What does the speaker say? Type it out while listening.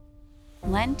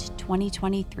Lent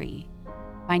 2023,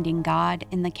 Finding God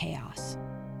in the Chaos.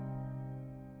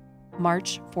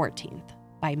 March 14th,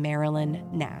 by Marilyn,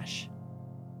 Nash.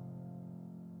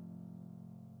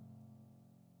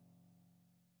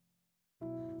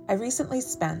 I recently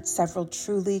spent several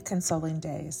truly consoling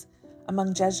days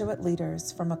among Jesuit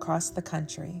leaders from across the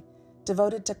country,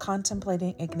 devoted to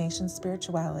contemplating Ignatian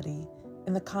spirituality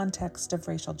in the context of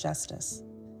racial justice.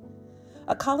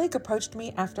 A colleague approached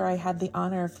me after I had the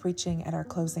honor of preaching at our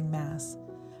closing Mass,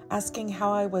 asking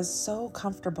how I was so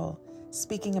comfortable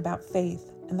speaking about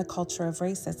faith in the culture of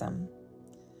racism.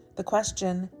 The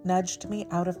question nudged me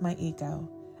out of my ego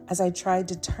as I tried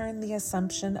to turn the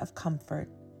assumption of comfort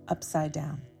upside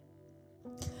down.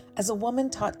 As a woman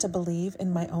taught to believe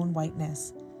in my own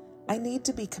whiteness, I need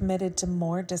to be committed to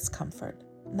more discomfort,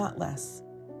 not less.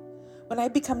 When I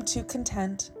become too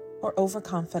content or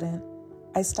overconfident,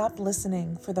 I stop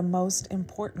listening for the most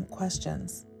important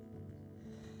questions.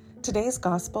 Today's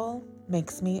gospel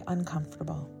makes me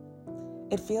uncomfortable.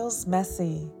 It feels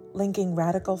messy, linking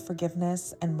radical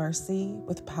forgiveness and mercy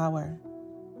with power,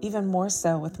 even more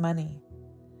so with money.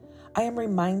 I am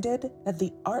reminded that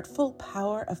the artful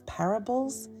power of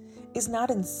parables is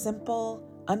not in simple,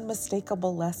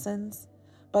 unmistakable lessons,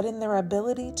 but in their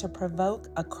ability to provoke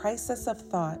a crisis of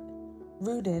thought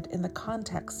rooted in the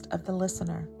context of the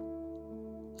listener.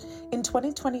 In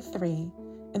 2023,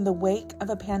 in the wake of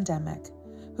a pandemic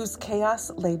whose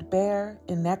chaos laid bare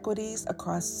inequities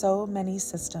across so many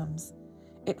systems,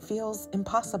 it feels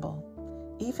impossible,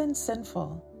 even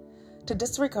sinful, to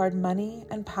disregard money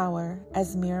and power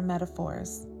as mere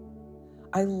metaphors.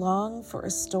 I long for a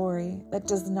story that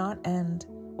does not end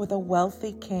with a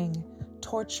wealthy king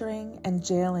torturing and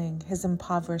jailing his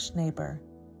impoverished neighbor,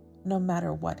 no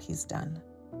matter what he's done.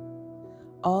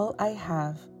 All I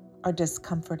have are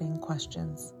discomforting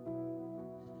questions.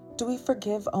 Do we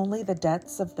forgive only the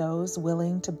debts of those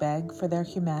willing to beg for their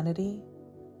humanity?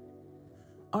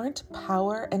 Aren't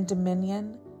power and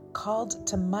dominion called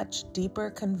to much deeper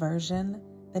conversion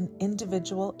than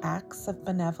individual acts of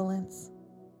benevolence?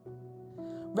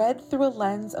 Read through a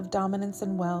lens of dominance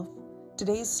and wealth,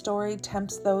 today's story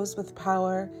tempts those with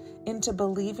power into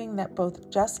believing that both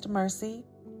just mercy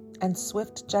and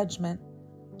swift judgment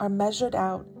are measured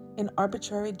out in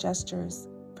arbitrary gestures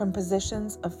from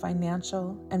positions of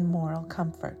financial and moral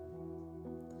comfort.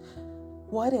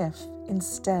 What if,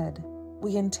 instead,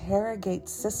 we interrogate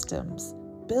systems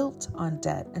built on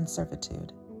debt and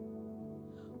servitude?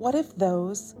 What if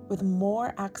those with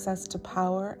more access to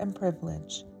power and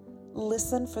privilege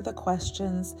listen for the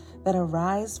questions that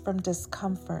arise from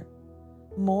discomfort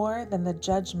more than the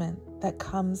judgment that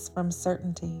comes from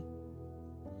certainty?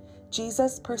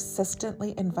 Jesus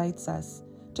persistently invites us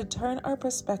to turn our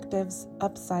perspectives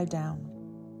upside down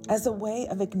as a way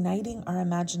of igniting our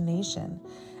imagination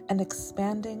and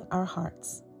expanding our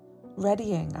hearts,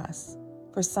 readying us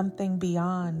for something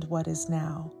beyond what is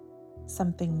now,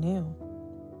 something new.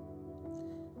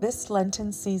 This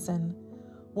Lenten season,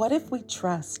 what if we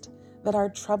trust that our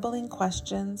troubling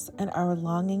questions and our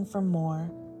longing for more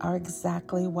are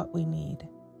exactly what we need?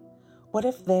 What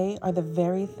if they are the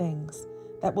very things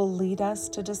that will lead us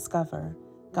to discover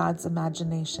God's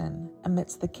imagination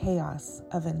amidst the chaos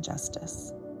of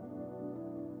injustice?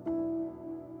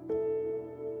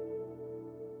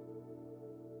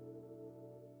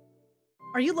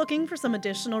 Are you looking for some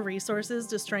additional resources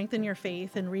to strengthen your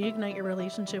faith and reignite your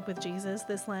relationship with Jesus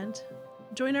this Lent?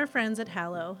 Join our friends at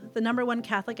Hallow, the #1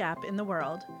 Catholic app in the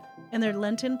world, in their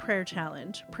Lenten prayer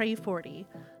challenge, Pray 40,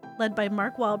 led by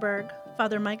Mark Wahlberg,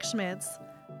 Father Mike Schmitz,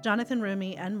 Jonathan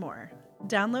Rumi, and more.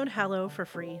 Download Hallow for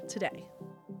free today.